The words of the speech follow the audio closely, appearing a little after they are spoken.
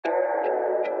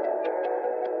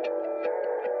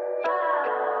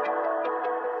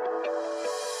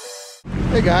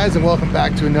Hey guys, and welcome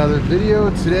back to another video.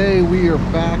 Today we are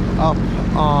back up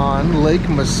on Lake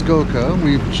Muskoka.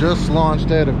 We've just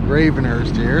launched out of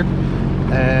Gravenhurst here,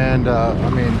 and I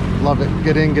mean, love it.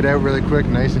 Get in, get out really quick,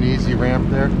 nice and easy ramp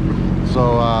there.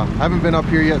 So I haven't been up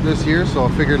here yet this year, so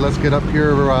I figured let's get up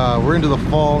here. We're into the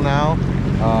fall now,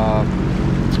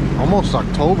 almost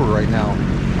October right now.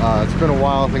 It's been a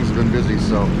while, things have been busy,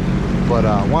 so but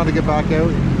wanted to get back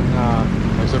out.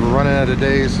 Like I said, we're running out of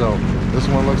days, so this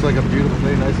one looks like a beautiful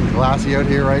day, nice and glassy out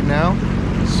here right now.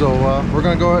 So we're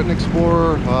gonna go out and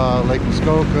explore Lake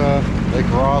Muskoka, Lake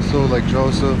Rosseau, Lake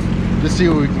Joseph, just see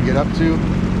what we can get up to.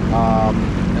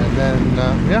 And then,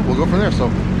 yeah, we'll go from there. So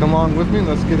come along with me,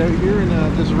 let's get out here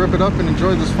and just rip it up and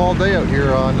enjoy this fall day out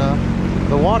here on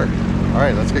the water. All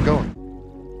right, let's get going.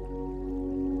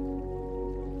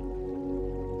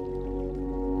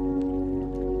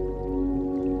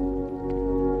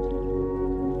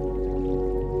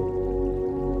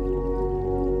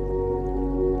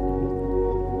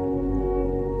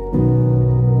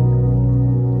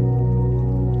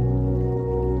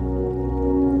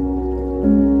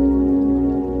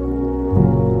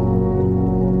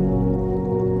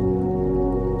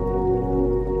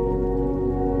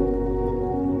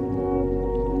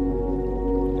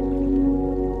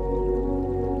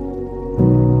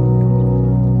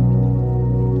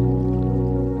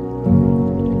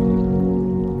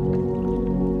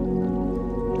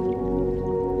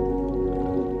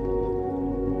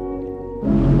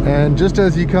 And just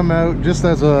as you come out, just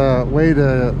as a way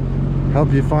to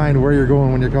help you find where you're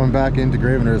going when you're coming back into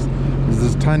Gravenhurst, is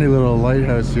this tiny little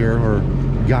lighthouse here, or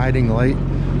guiding light.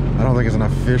 I don't think it's an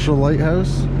official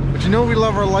lighthouse, but you know we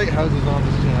love our lighthouses on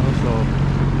this channel,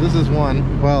 so this is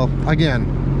one. Well, again,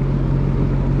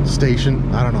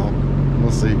 station, I don't know,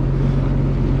 we'll see.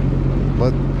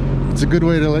 But it's a good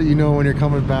way to let you know when you're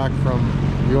coming back from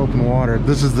the open water,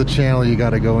 this is the channel you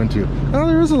got to go into. Oh,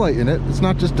 there is a light in it, it's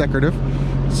not just decorative.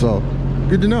 So,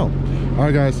 good to know. All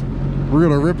right, guys, we're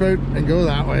gonna rip out and go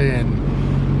that way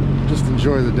and just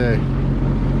enjoy the day.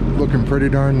 Looking pretty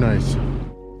darn nice.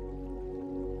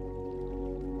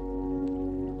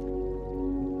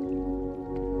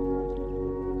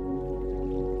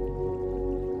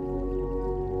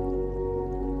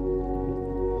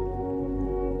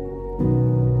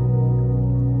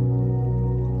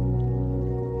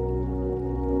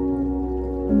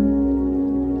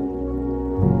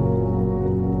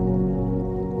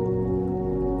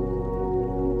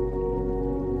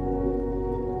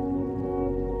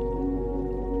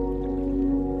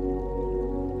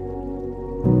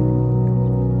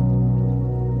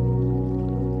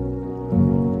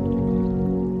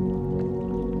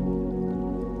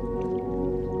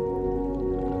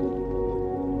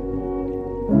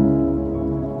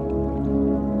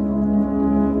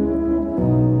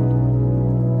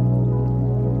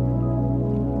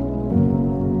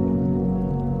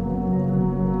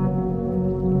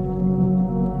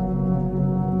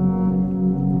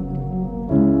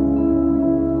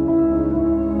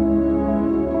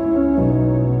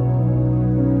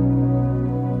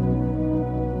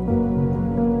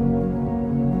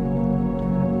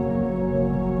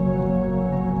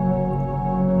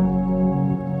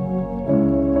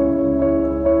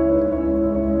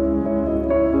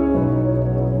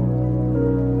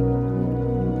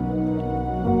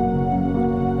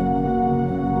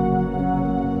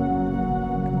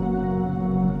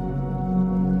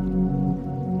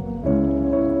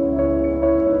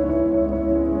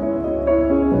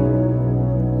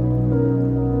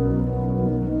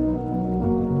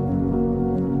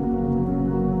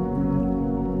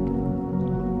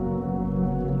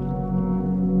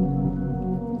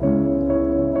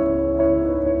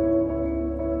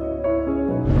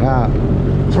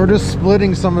 So we're just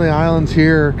splitting some of the islands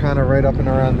here, kind of right up and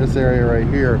around this area right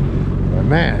here. But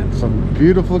man, some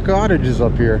beautiful cottages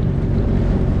up here.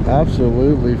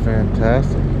 Absolutely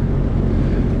fantastic.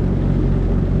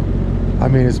 I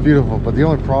mean, it's beautiful, but the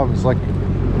only problem is, like,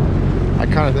 I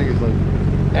kind of think it's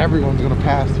like everyone's gonna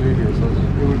pass through here, so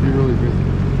it would be really busy.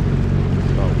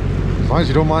 So as long as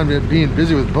you don't mind being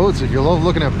busy with boats, if you love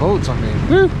looking at boats, I mean,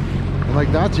 whew, and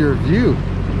like that's your view.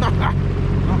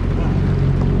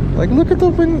 Like, look at the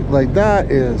wind, like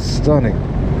that is stunning.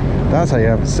 That's how you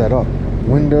have it set up.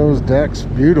 Windows, decks,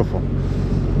 beautiful.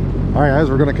 All right,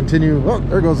 guys, we're gonna continue. Oh,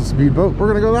 there goes the speedboat. We're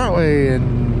gonna go that way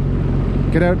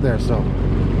and get out there. So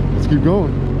let's keep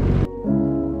going.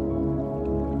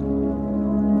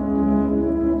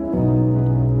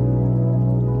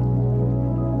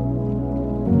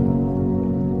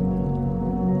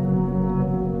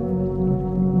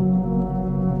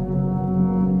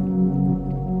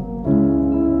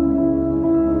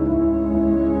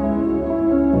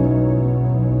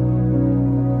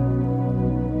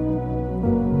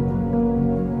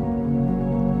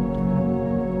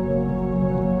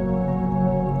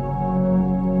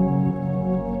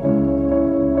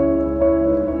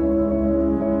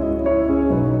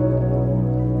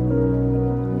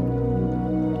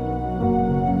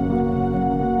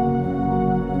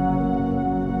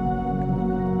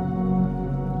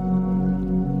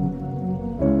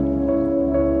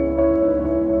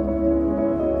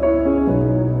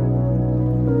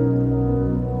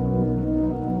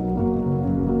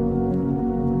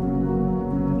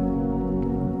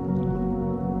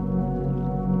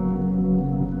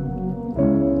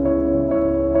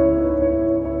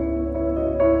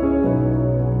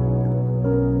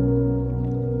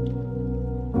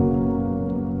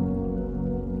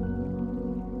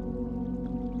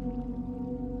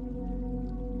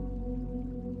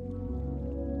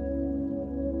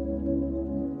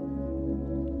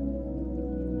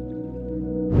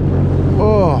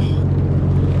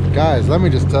 guys, let me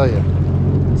just tell you,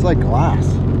 it's like glass.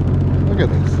 Look at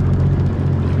this.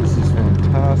 This is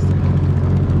fantastic.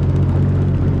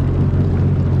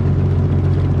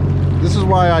 This is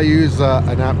why I use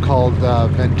an app called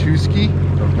Ventusky,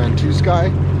 or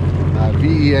Ventusky,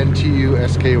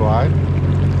 Ventusky.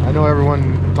 I know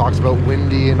everyone talks about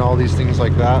windy and all these things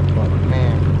like that, but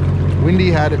man,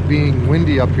 windy had it being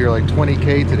windy up here like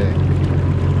 20K today.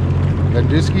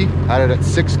 Ventusky had it at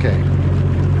 6K.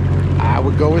 I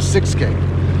would go with 6K.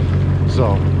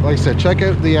 So, like I said, check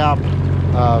out the app,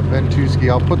 Ventusky.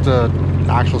 I'll put the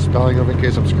actual spelling of it in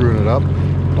case I'm screwing it up.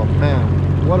 But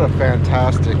man, what a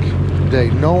fantastic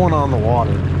day. No one on the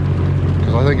water,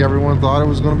 because I think everyone thought it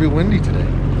was going to be windy today.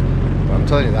 But I'm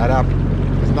telling you, that app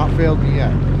has not failed me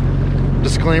yet.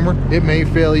 Disclaimer, it may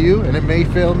fail you and it may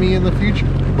fail me in the future,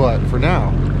 but for now,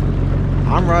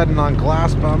 I'm riding on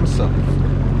glass by myself.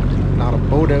 Not a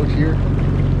boat out here.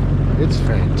 It's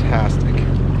fantastic.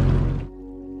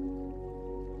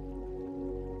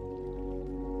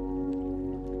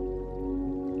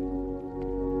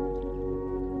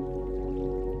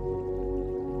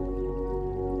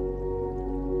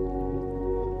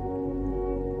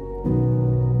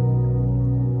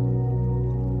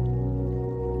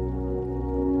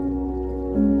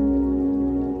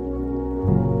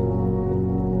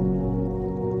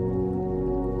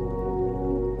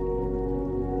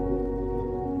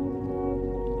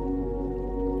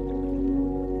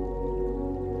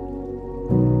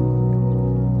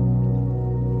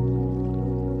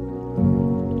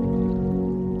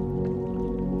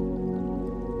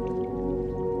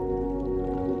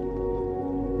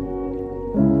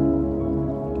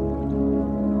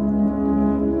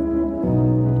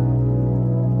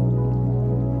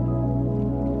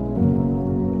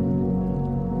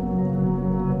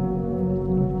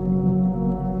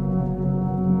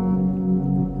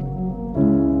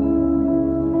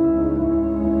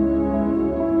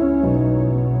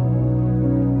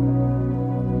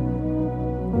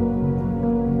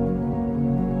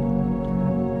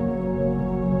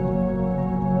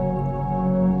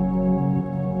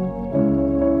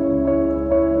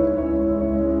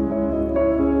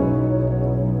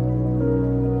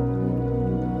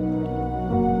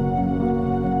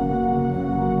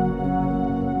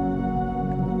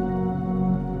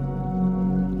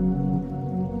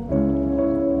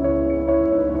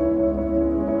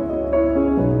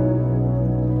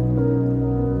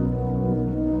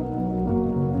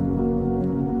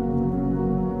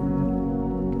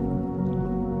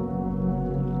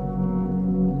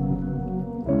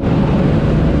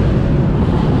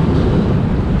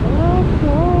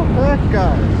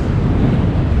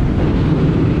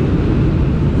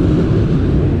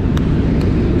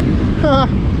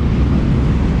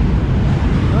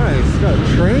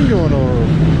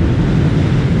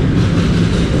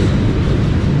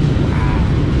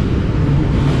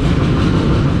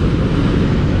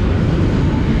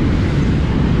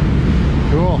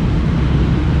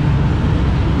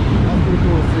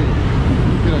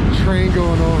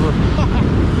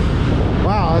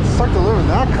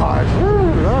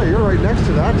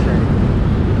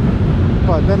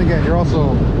 But then again, you're also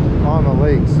on the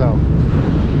lake, so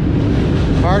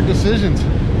hard decisions.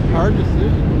 Hard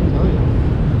decisions, I tell you.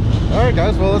 All right,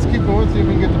 guys. Well, let's keep going. See if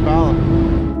we can get to Bala.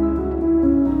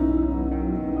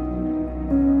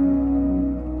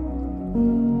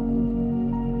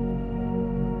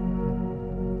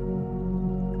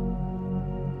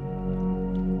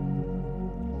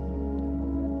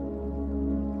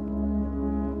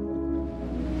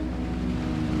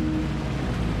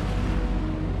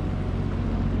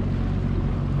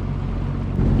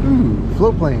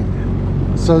 Float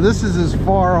plane. So this is as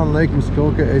far on Lake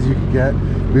Muskoka as you can get.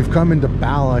 We've come into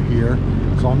Bala here,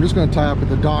 so I'm just going to tie up at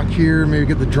the dock here, maybe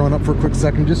get the drone up for a quick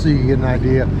second just so you can get an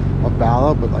idea of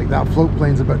Bala. But like, that float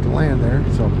plane's about to land there,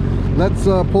 so let's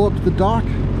pull up to the dock,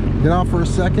 get out for a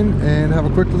second, and have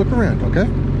a quick look around. Okay,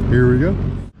 here we go.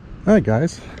 All right,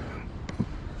 guys,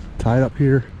 tied up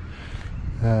here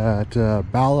at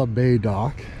Bala Bay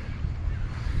dock,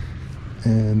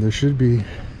 and there should be,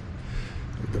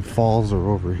 the falls are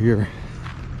over here.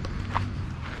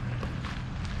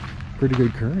 Pretty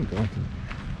good current going.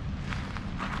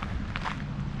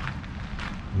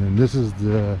 And then this is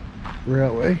the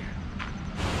railway.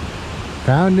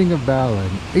 Founding of Bala in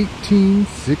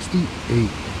 1868.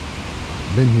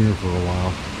 Been here for a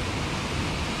while.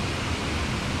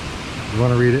 You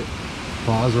want to read it?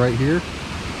 Pause right here.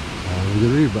 We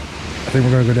can read, but I think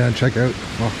we're going to go down and check out.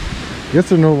 Well, I guess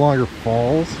they're no longer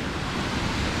falls.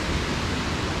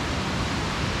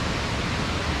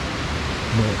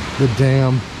 The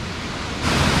dam.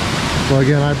 So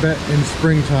again, I bet in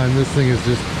springtime this thing is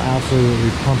just absolutely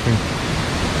pumping.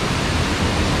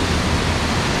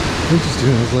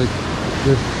 Interesting, it's like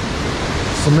they've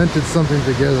cemented something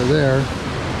together there,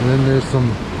 and then there's some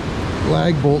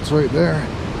lag bolts right there.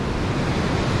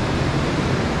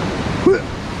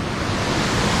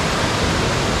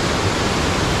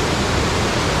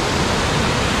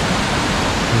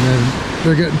 And then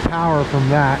they're getting power from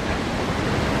that.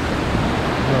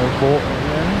 Another bolt right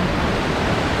there.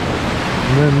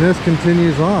 And then this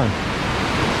continues on.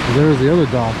 There's the other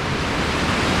dock.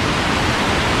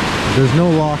 There's no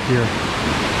lock here.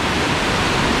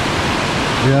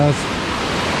 Yeah, that's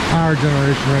power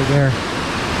generation right there.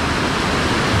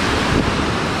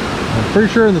 I'm pretty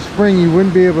sure in the spring you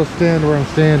wouldn't be able to stand where I'm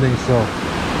standing, so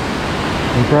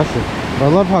impressive. But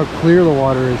I love how clear the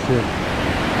water is here.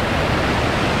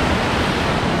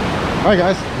 Alright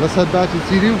guys, let's head back to the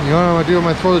Sea-Doo. You know what I'm going to do? I'm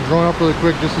going to throw the drone up really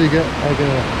quick just so you get like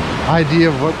an idea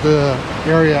of what the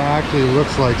area actually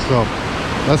looks like. So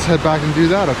let's head back and do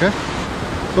that, okay?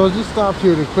 So I just stopped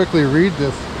here to quickly read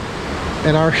this.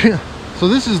 And our so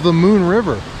this is the Moon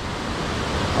River.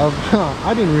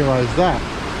 I didn't realize that.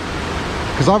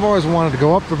 Because I've always wanted to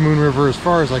go up the Moon River as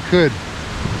far as I could.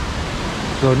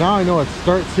 So now I know it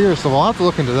starts here, so I'll have to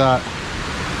look into that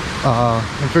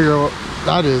and figure out what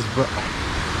that is. But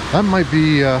that might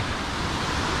be a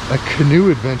canoe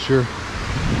adventure.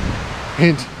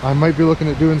 Hint, I might be looking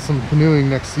at doing some canoeing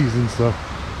next season, so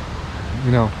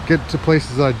you know, get to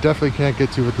places that I definitely can't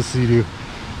get to with the Sea-Doo.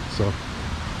 So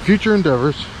future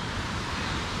endeavors,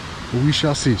 we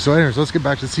shall see. So anyways, let's get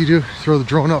back to the Sea-Doo, throw the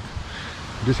drone up,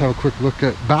 and just have a quick look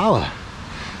at Bala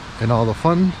and all the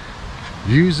fun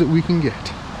views that we can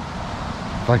get.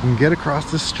 If I can get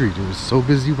across the street. It was so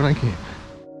busy when I came.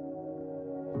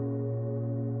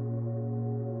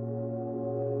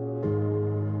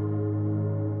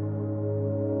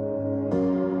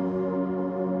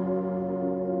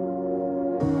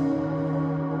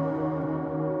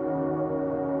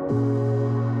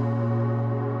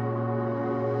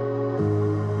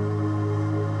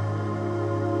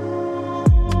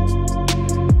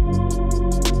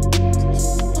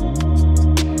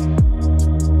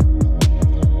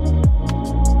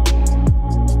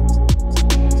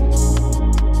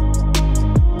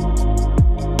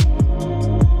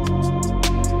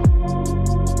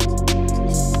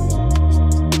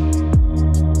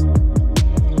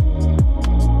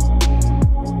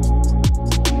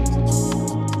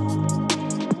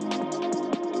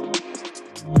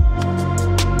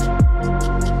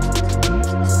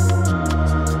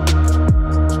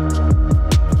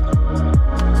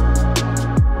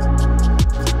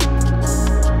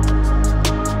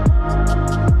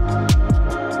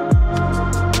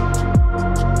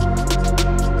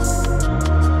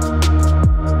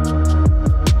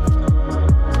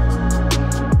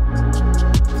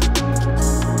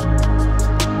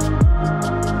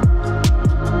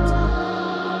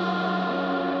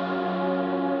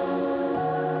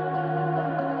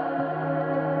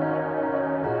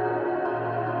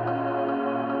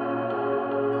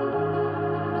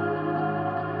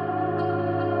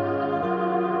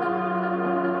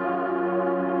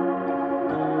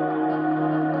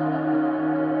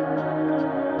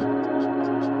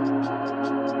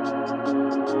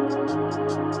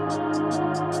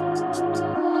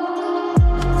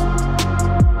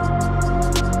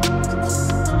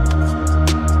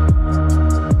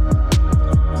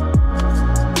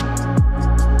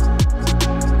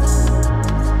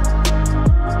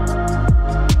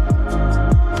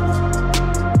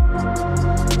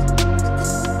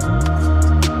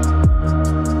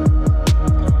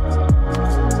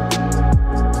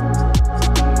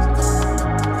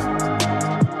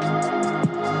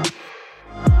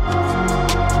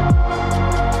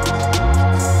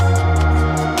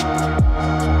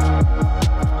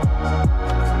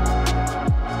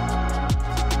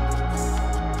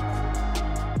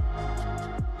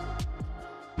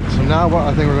 Now what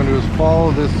I think we're going to do is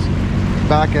follow this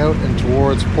back out and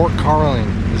towards Port Carling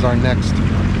is our next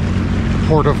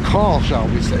port of call, shall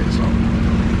we say. So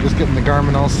just getting the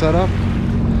Garmin all set up.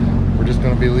 We're just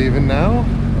going to be leaving now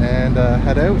and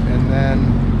head out and then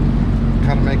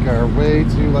kind of make our way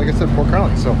to, like I said, Port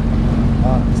Carling. So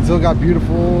still got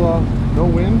beautiful, no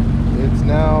wind. It's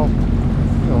now,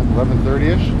 you know,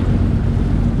 11:30ish.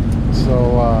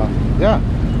 So yeah,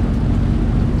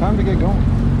 time to get going.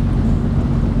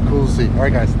 Cool to see. All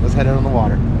right guys, let's head out on the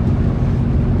water.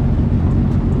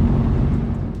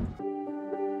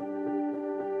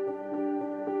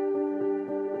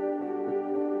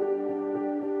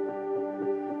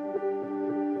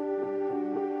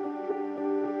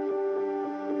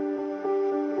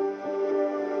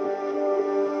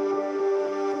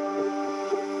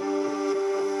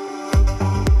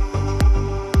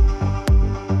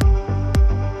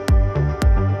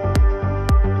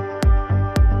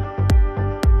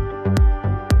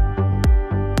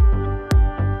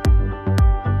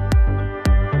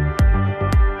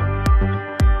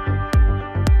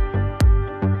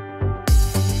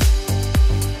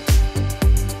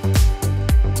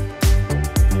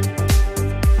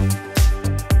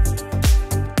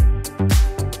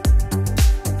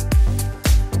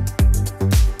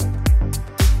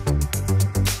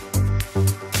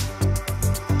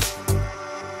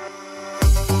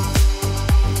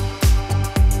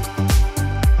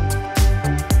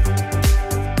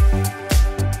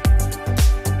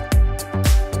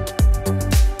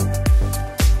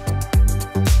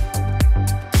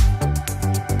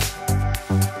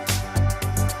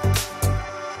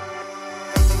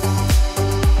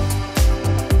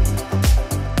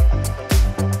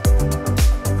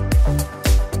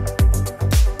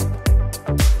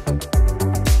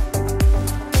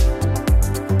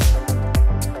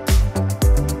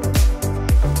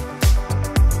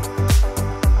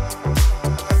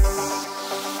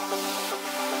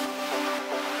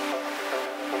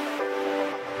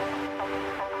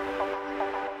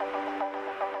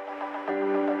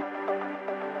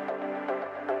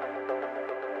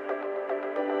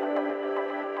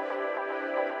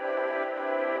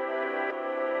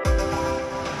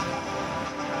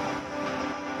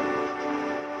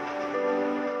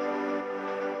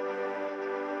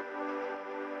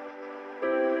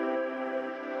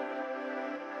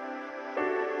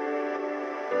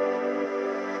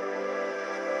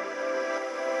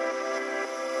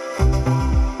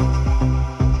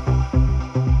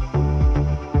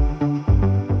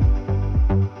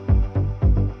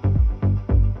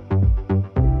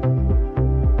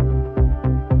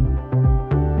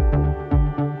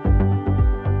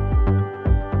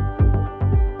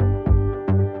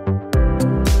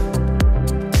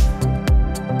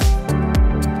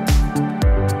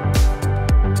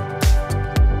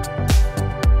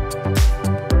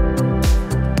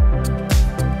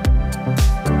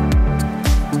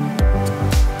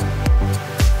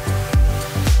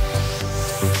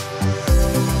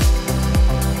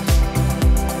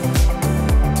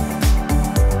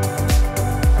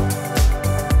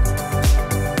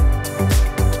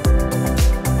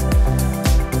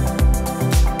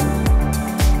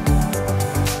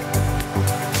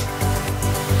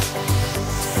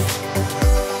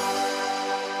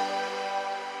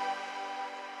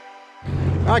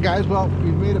 guys, well,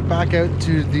 we've made it back out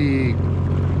to the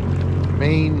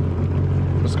main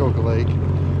Muskoka Lake.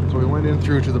 So we went in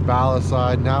through to the Bala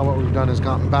side. Now what we've done is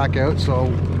gotten back out, so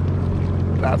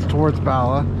that's towards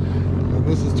Bala, and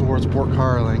this is towards Port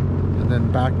Carling, and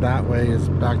then back that way is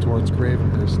back towards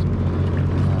Gravenhurst.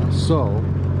 So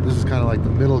this is kind of like the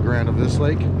middle ground of this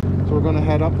lake. So we're going to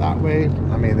head up that way.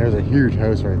 I mean, there's a huge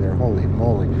house right there, holy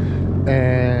moly,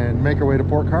 and make our way to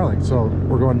Port Carling. So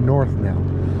we're going north now.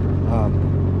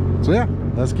 So yeah,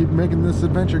 let's keep making this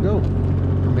adventure go. I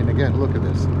mean, again, look at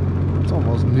this. It's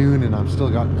almost noon and I've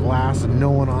still got glass and no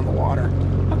one on the water.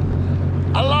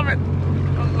 I love it.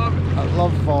 I love it. I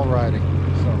love fall riding.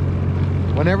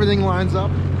 So when everything lines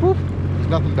up, whoop, there's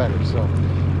nothing better. So,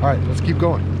 all right, let's keep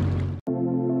going.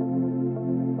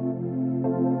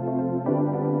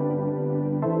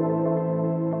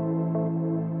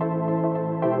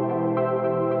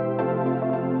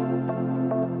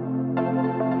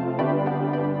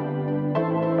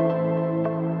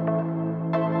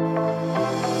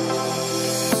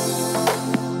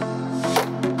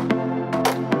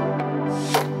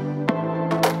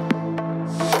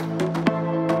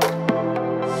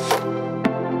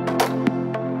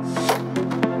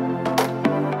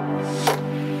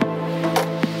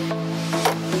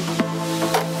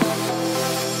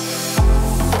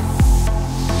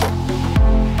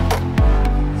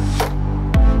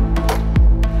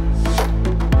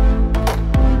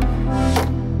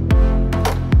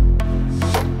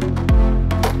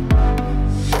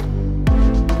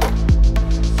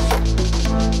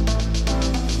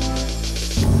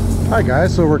 Hi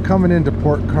guys, so we're coming into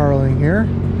Port Carling here.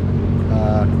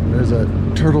 There's a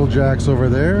Turtle Jack's over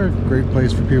there, great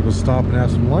place for people to stop and have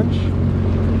some lunch.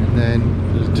 And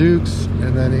then there's Duke's,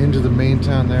 and then into the main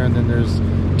town there, and then there's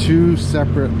two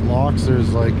separate locks.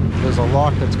 There's a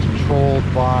lock that's controlled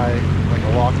by like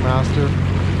a lock master,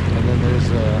 and then there's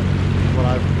what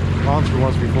I've gone through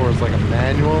once before is like a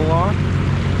manual lock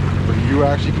where you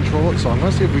actually control it. So I'm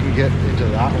gonna see if we can get into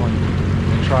that one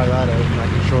and try that out, and I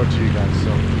can show it to you guys.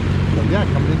 So but yeah,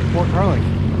 coming into Port Carling.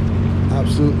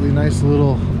 Absolutely nice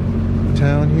little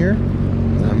town here.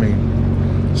 I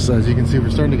mean, so as you can see, we're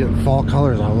starting to get fall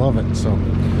colors. I love it. So,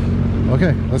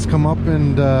 okay, let's come up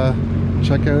and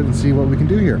check out and see what we can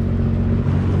do here.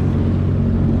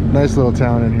 Nice little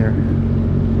town in here.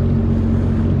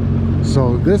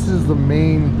 So this is the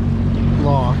main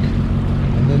lock,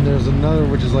 and then there's another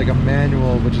which is like a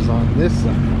manual, which is on this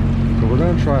side. So we're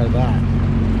gonna try that.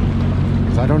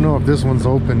 I don't know if this one's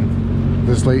open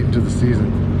this late into the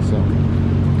season, so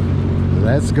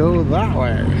let's go that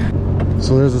way.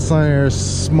 So there's a sign here: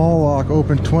 small lock,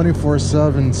 open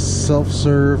 24/7,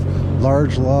 self-serve,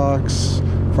 large locks,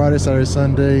 Friday, Saturday,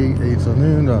 Sunday, 8 till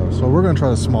noon. Oh, so we're gonna try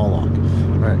the small lock.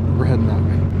 All right, we're heading that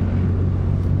way.